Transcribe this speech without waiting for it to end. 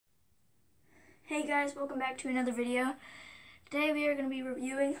Hey guys, welcome back to another video. Today we are going to be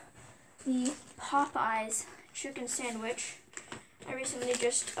reviewing the Popeyes chicken sandwich. I recently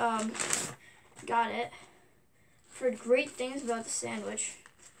just got it. I've heard great things about the sandwich.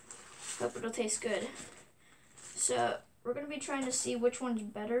 Hope it'll taste good. So we're going to be trying to see which one's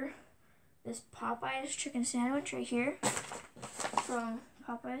better. This Popeyes chicken sandwich right here from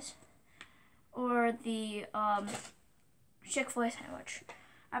Popeyes, or the Chick-fil-A sandwich.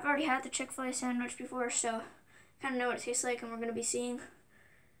 I've already had the Chick-fil-A sandwich before, so I kind of know what it tastes like, and we're going to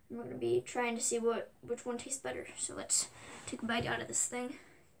be trying to see which one tastes better. So let's take a bite out of this thing.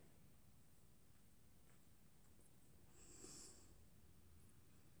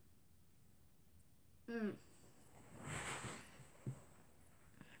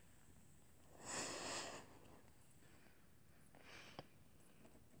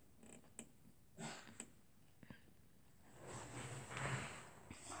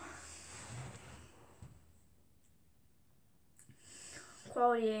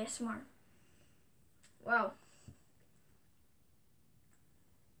 Quality ASMR. Wow.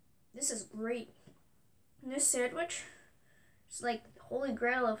 This is great. And this sandwich is like the holy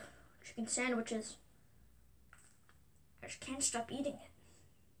grail of chicken sandwiches. I just can't stop eating it.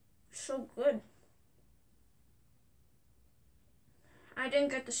 It's so good. I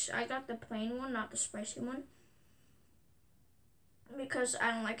got the plain one, not the spicy one. Because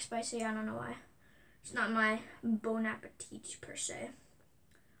I don't like spicy, I don't know why. It's not my bon appetit per se.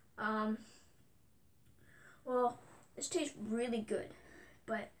 Well, this tastes really good,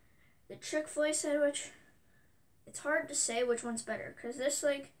 but the Chick-fil-A sandwich, it's hard to say which one's better, because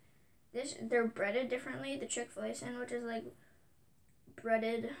they're breaded differently. The Chick-fil-A sandwich is like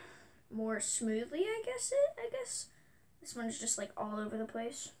breaded more smoothly, I guess. This one's just like all over the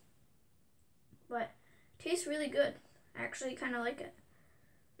place, but it tastes really good. I actually kind of like it.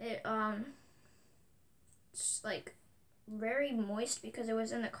 It's like very moist because it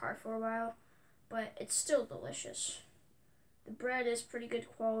was in the car for a while, but it's still delicious. The bread is pretty good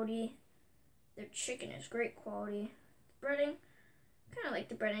quality. The chicken is great quality. The breading, kind of like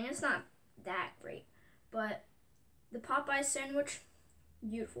the breading. It's not that great, but the Popeye sandwich,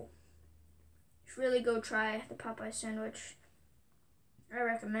 beautiful. You should really go try the Popeye sandwich. I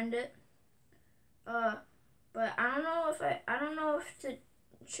recommend it. But I don't know if the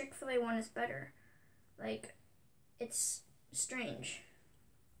Chick-fil-A one is better. Like, it's strange.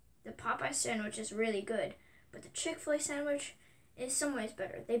 The Popeye sandwich is really good, but the Chick-fil-A sandwich is some ways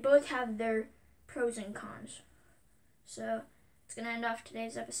better. They both have their pros and cons. So, it's going to end off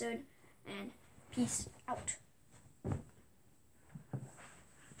today's episode, and peace out.